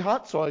 yes, I want to be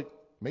hot, so I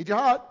made you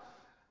hot.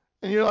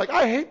 And you're like,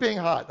 I hate being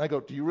hot. And I go,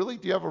 do you really?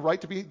 Do you have a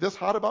right to be this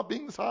hot about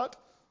being this hot?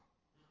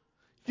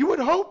 You would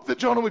hope that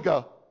Jonah would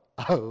go,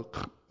 oh,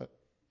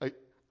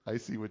 I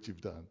see what you've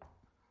done.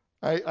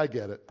 I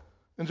get it.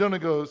 And Jonah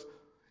goes,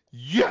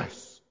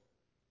 yes.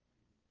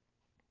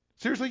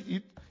 Seriously,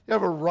 you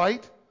have a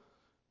right?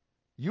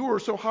 You were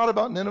so hot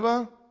about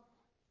Nineveh.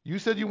 You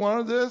said you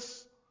wanted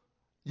this.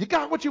 You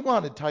got what you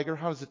wanted, Tiger.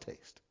 How does it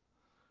taste?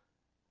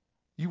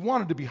 You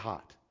wanted to be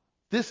hot.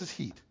 This is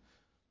heat.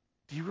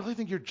 Do you really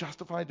think you're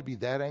justified to be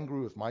that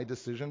angry with my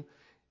decision?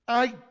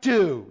 I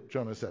do,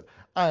 Jonah said.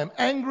 I am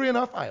angry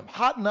enough. I am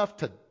hot enough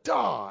to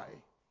die.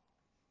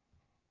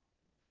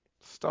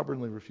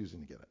 Stubbornly refusing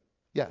to get it.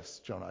 Yes,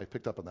 Jonah, I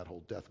picked up on that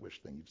whole death wish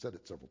thing. You've said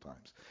it several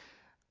times.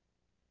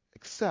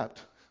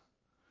 Except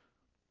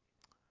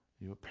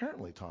you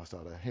apparently tossed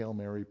out a Hail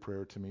Mary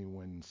prayer to me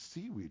when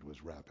seaweed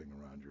was wrapping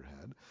around your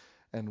head.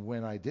 And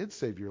when I did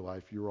save your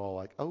life, you were all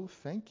like, oh,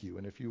 thank you.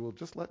 And if you will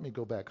just let me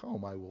go back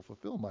home, I will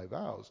fulfill my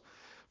vows.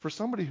 For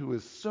somebody who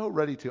is so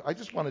ready to, I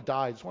just want to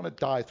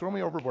die, throw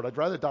me overboard, I'd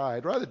rather die,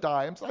 I'd rather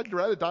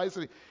die.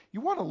 So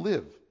you want to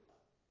live.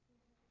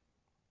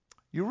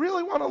 You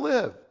really want to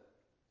live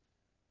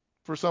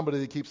for somebody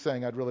that keeps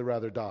saying, I'd really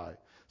rather die.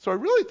 So I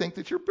really think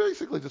that you're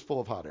basically just full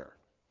of hot air.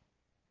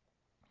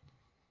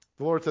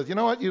 The Lord says, you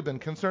know what? You've been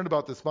concerned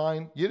about this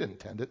vine. You didn't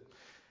tend it.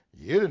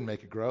 You didn't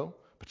make it grow.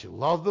 But you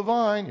love the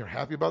vine. You're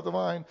happy about the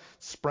vine.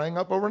 Sprang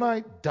up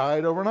overnight.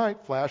 Died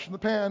overnight. Flash in the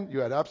pan. You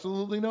had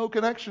absolutely no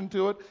connection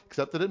to it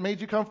except that it made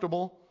you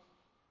comfortable.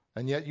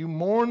 And yet you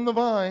mourn the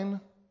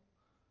vine.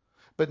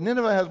 But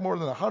Nineveh has more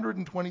than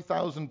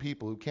 120,000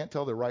 people who can't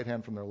tell their right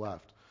hand from their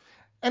left.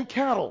 And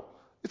cattle.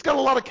 It's got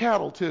a lot of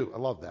cattle too. I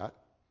love that.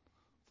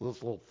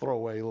 This little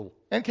throwaway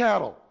and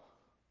cattle.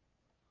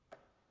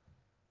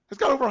 It's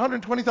got over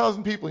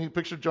 120,000 people. And you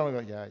picture Jonah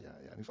going, yeah. And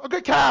he's,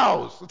 okay,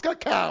 cows. It's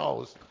got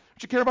cows.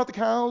 Don't you care about the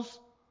cows?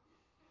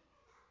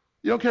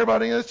 You don't care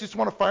about any of this? You just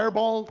want to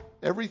fireball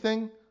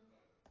everything?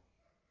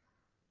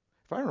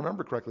 If I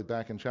remember correctly,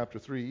 back in chapter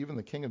 3, even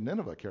the king of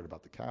Nineveh cared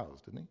about the cows,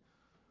 didn't he?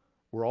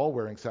 We're all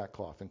wearing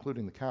sackcloth,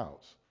 including the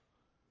cows.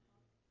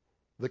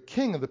 The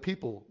king of the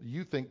people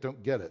you think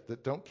don't get it,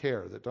 that don't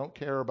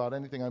care about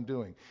anything I'm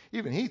doing.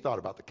 Even he thought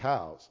about the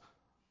cows.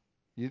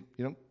 You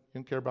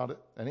don't care about it,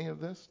 any of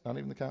this? Not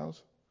even the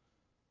cows?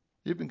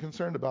 You've been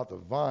concerned about the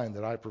vine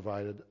that I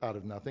provided out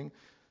of nothing.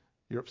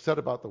 You're upset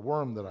about the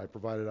worm that I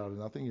provided out of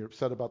nothing. You're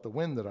upset about the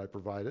wind that I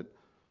provided.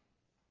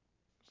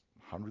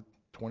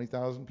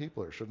 120,000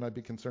 people here. Shouldn't I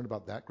be concerned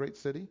about that great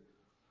city?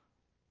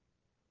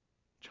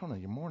 Jonah,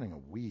 you're mourning a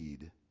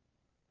weed.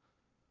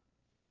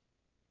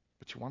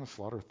 But you want to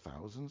slaughter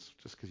thousands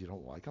just because you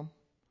don't like them?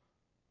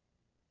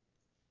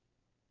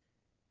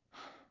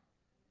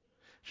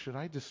 Should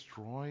I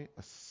destroy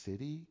a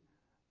city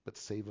but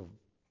save a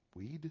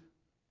weed?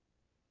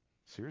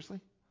 Seriously?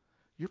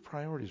 Your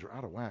priorities are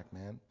out of whack,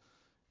 man.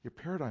 Your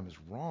paradigm is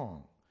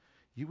wrong.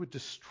 You would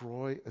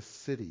destroy a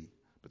city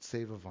but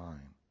save a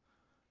vine.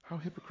 How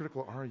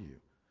hypocritical are you?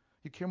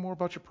 You care more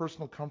about your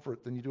personal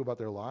comfort than you do about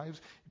their lives.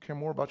 You care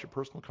more about your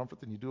personal comfort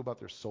than you do about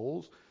their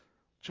souls.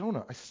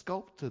 Jonah, I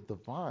sculpted the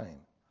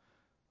vine.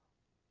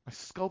 I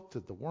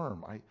sculpted the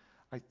worm.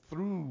 I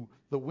threw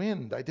the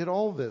wind. I did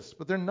all this,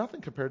 but they're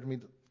nothing compared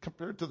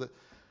to the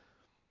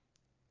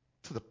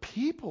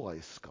people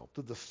I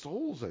sculpted, the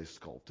souls I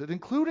sculpted,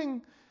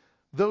 including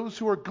those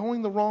who are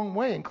going the wrong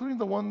way, including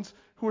the ones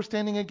who are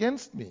standing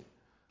against me,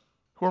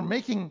 who are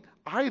making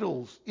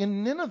idols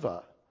in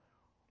Nineveh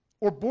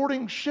or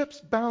boarding ships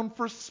bound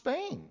for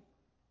Spain.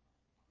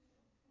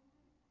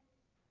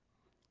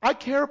 I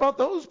care about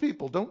those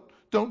people.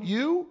 Don't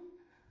you?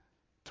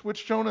 To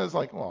which Jonah is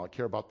like, well, I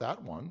care about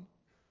that one.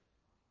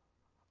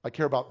 I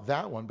care about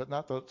that one, but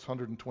not those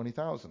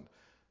 120,000.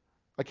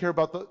 I care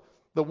about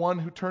the one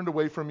who turned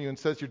away from you and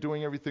says you're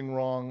doing everything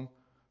wrong,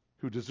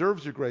 who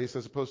deserves your grace,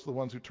 as opposed to the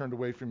ones who turned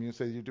away from you and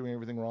say you're doing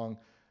everything wrong,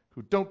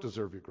 who don't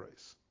deserve your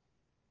grace.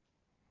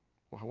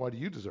 Well, why do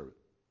you deserve it?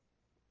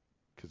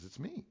 Because it's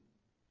me.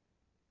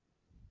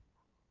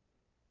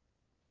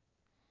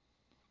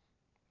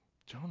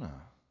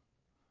 Jonah,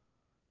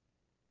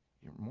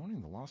 you're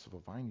mourning the loss of a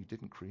vine you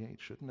didn't create.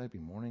 Shouldn't I be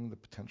mourning the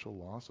potential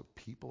loss of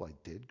people I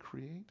did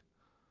create?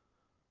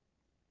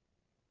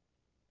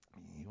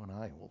 You and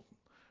I will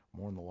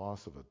mourn the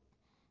loss of a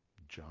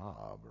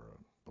job or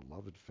a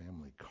beloved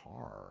family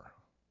car.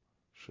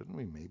 Shouldn't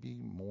we maybe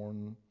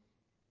mourn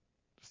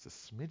just a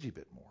smidgy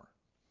bit more,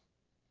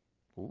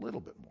 a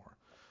little bit more,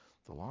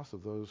 the loss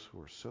of those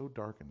who are so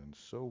darkened and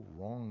so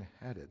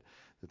wrong-headed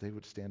that they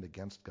would stand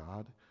against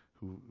God,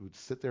 who would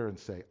sit there and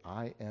say,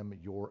 I am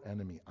your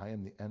enemy. I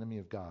am the enemy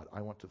of God.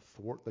 I want to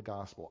thwart the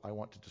gospel. I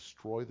want to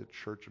destroy the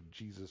church of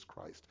Jesus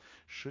Christ.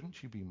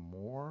 Shouldn't you be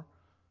more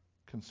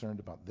concerned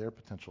about their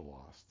potential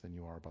loss than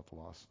you are about the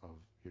loss of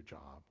your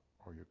job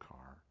or your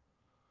car?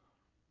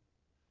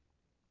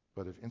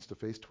 But if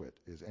InstaFaceTwit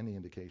is any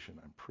indication,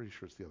 I'm pretty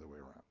sure it's the other way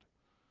around.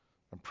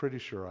 I'm pretty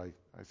sure I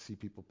see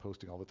people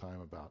posting all the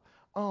time about,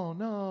 oh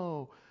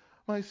no,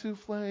 my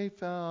souffle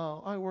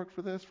fell. I worked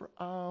for this for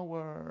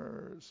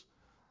hours.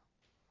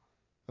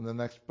 And the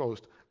next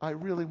post, I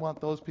really want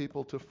those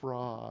people to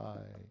fry.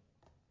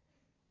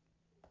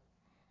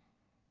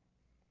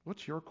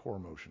 What's your core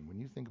motion when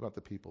you think about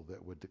the people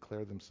that would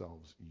declare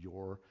themselves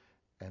your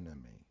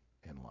enemy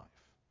in life?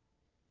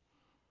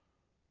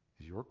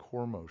 Is your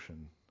core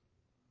motion,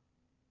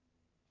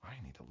 I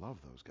need to love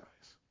those guys?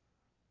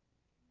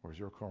 Or is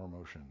your core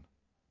motion,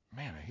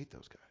 man, I hate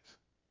those guys?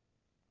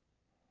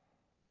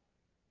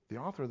 The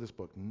author of this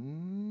book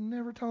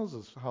never tells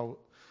us how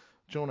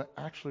Jonah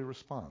actually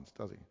responds,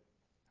 does he?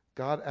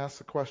 God asks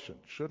a question.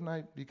 Shouldn't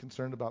I be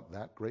concerned about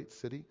that great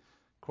city?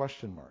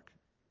 Question mark.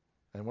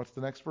 And what's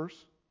the next verse?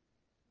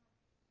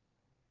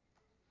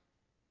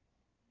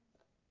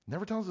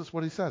 Never tells us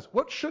what he says.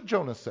 What should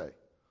Jonah say?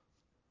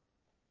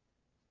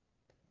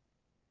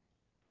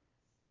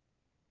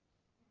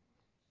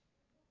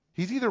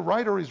 He's either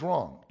right or he's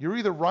wrong. You're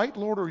either right,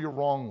 Lord, or you're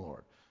wrong,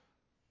 Lord.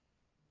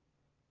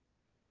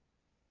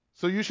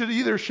 So you should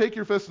either shake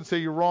your fist and say,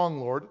 you're wrong,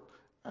 Lord,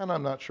 and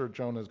I'm not sure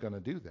Jonah's going to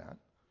do that.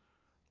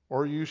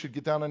 Or you should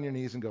get down on your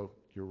knees and go,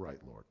 you're right,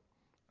 Lord.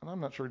 And I'm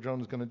not sure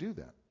Jonah's going to do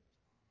that.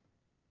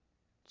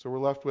 So we're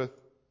left with,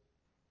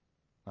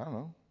 I don't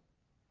know,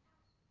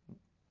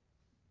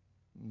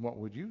 what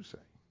would you say?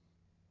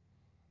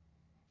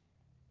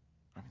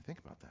 I mean, think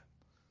about that.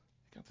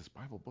 You got this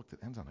Bible book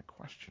that ends on a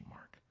question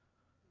mark.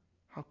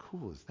 How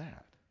cool is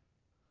that?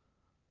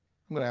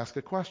 I'm going to ask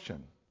a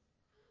question.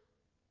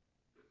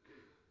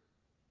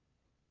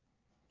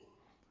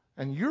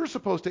 And you're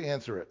supposed to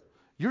answer it.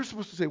 You're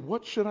supposed to say,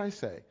 what should I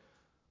say?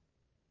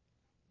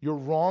 You're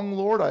wrong,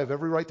 Lord. I have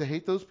every right to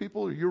hate those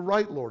people. Or you're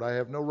right, Lord. I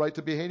have no right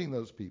to be hating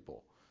those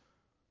people.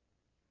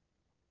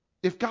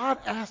 If God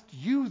asked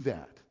you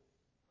that,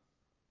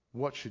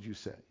 what should you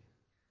say?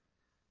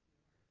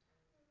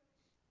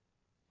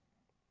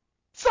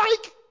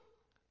 Psych!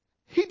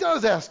 He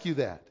does ask you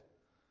that.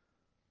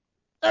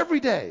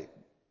 Every day.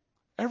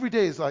 Every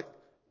day is like,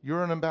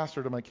 you're an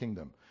ambassador to my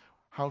kingdom.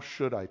 How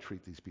should I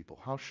treat these people?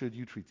 How should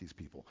you treat these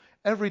people?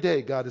 Every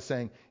day God is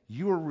saying,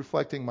 you are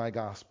reflecting my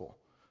gospel.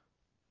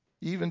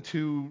 Even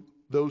to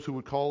those who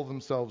would call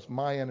themselves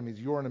my enemies,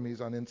 your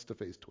enemies on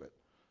InstaFace Twit.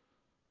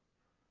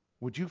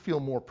 Would you feel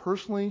more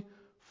personally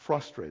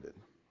frustrated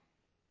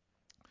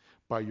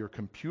by your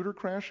computer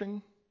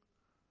crashing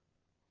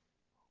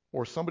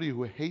or somebody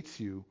who hates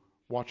you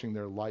watching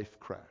their life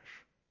crash?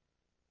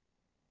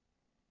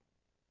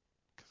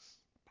 Because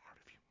part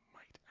of you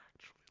might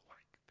actually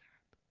like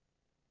that.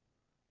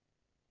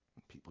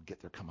 When people get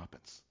their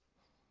comeuppance.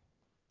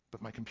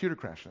 But my computer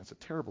crashed, and it's a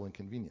terrible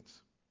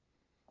inconvenience.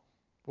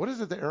 What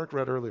is it that Eric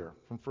read earlier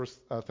from 1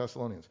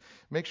 Thessalonians?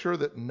 Make sure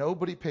that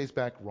nobody pays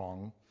back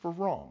wrong for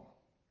wrong.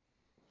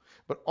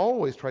 But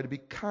always try to be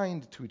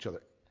kind to each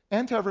other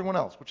and to everyone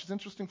else, which is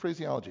interesting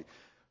phraseology.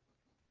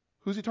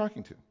 Who's he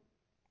talking to?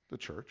 The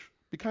church.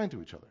 Be kind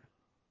to each other.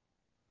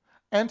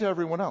 And to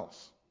everyone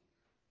else.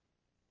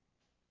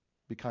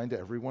 Be kind to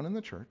everyone in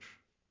the church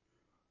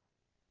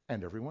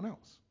and everyone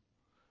else.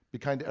 Be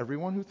kind to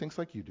everyone who thinks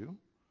like you do,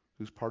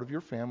 who's part of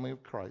your family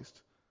of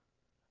Christ,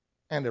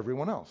 and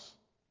everyone else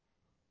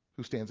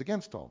who stands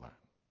against all that.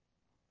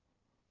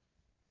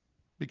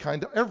 Be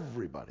kind to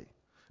everybody.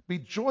 Be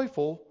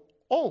joyful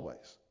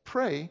always.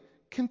 Pray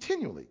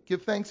continually.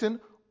 Give thanks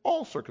in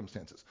all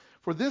circumstances.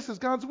 For this is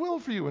God's will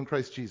for you in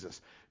Christ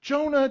Jesus.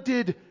 Jonah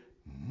did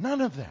none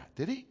of that,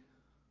 did he?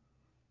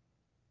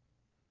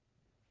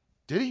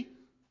 Did he?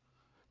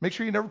 Make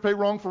sure you never pay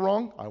wrong for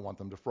wrong. I want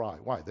them to fry.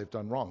 Why? They've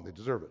done wrong. They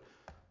deserve it.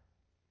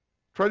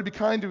 Try to be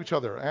kind to each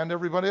other and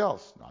everybody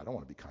else. No, I don't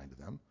want to be kind to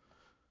them.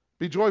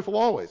 Be joyful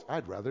always.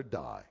 I'd rather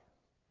die.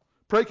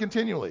 Pray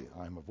continually.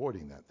 I'm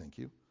avoiding that, thank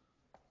you.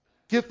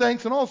 Give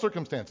thanks in all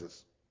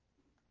circumstances.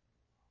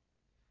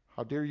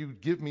 How dare you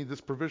give me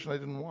this provision I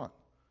didn't want?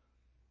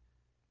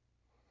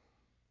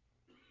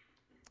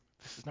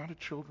 This is not a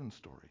children's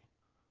story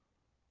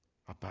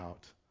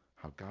about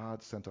how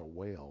God sent a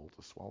whale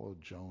to swallow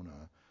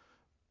Jonah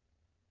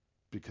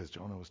because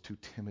Jonah was too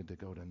timid to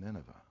go to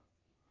Nineveh.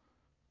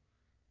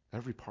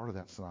 Every part of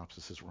that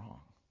synopsis is wrong.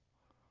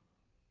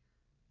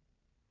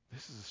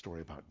 This is a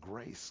story about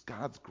grace,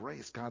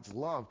 God's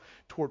love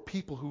toward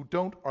people who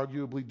don't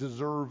arguably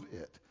deserve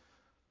it,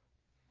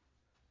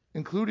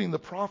 including the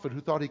prophet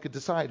who thought he could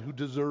decide who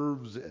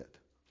deserves it.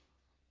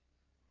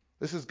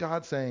 This is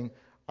God saying,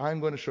 I'm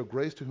going to show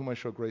grace to whom I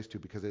show grace to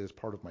because it is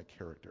part of my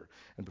character.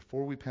 And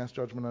before we pass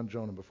judgment on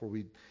Jonah, before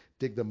we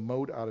dig the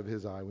mote out of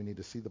his eye, we need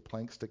to see the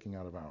plank sticking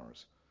out of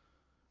ours.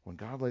 When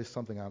God lays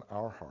something on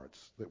our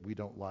hearts that we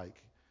don't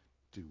like,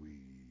 do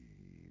we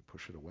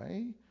push it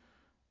away?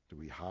 Do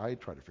we hide,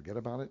 try to forget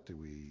about it? Do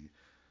we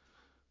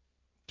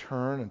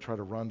turn and try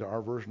to run to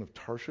our version of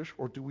Tarshish?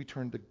 Or do we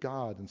turn to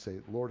God and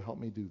say, Lord, help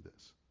me do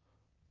this?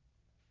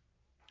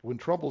 When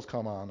troubles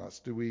come on us,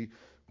 do we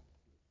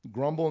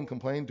grumble and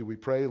complain? Do we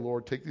pray,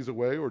 Lord, take these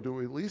away? Or do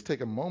we at least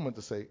take a moment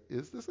to say,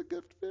 is this a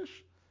gift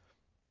fish?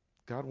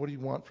 God, what do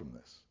you want from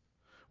this?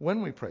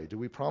 When we pray, do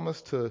we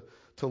promise to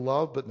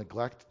love but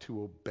neglect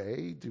to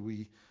obey? Do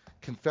we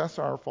confess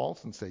our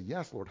faults and say,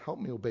 yes, Lord,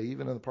 help me obey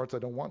even in the parts I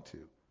don't want to?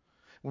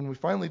 When we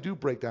finally do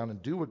break down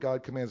and do what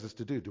God commands us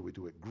to do we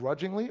do it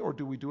grudgingly or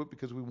do we do it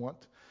because we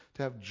want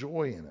to have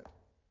joy in it?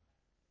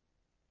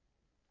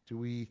 Do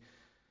we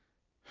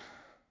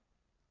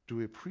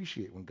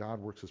appreciate when God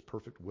works his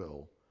perfect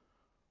will,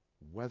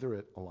 whether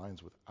it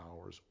aligns with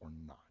ours or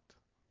not?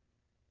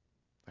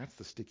 That's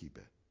the sticky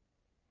bit.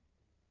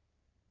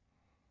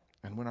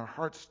 And when our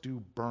hearts do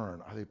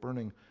burn, are they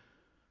burning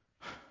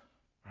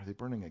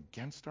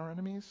against our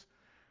enemies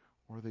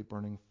or are they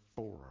burning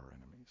for our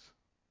enemies?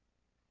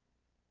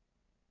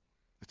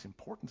 It's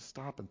important to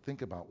stop and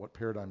think about what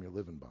paradigm you're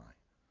living by.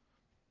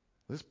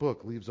 This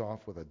book leaves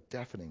off with a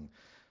deafening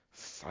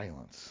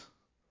silence,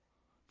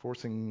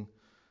 forcing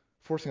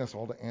forcing us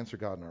all to answer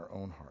God in our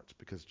own hearts,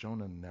 because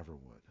Jonah never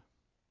would.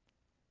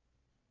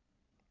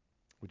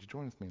 Would you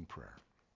join with me in prayer?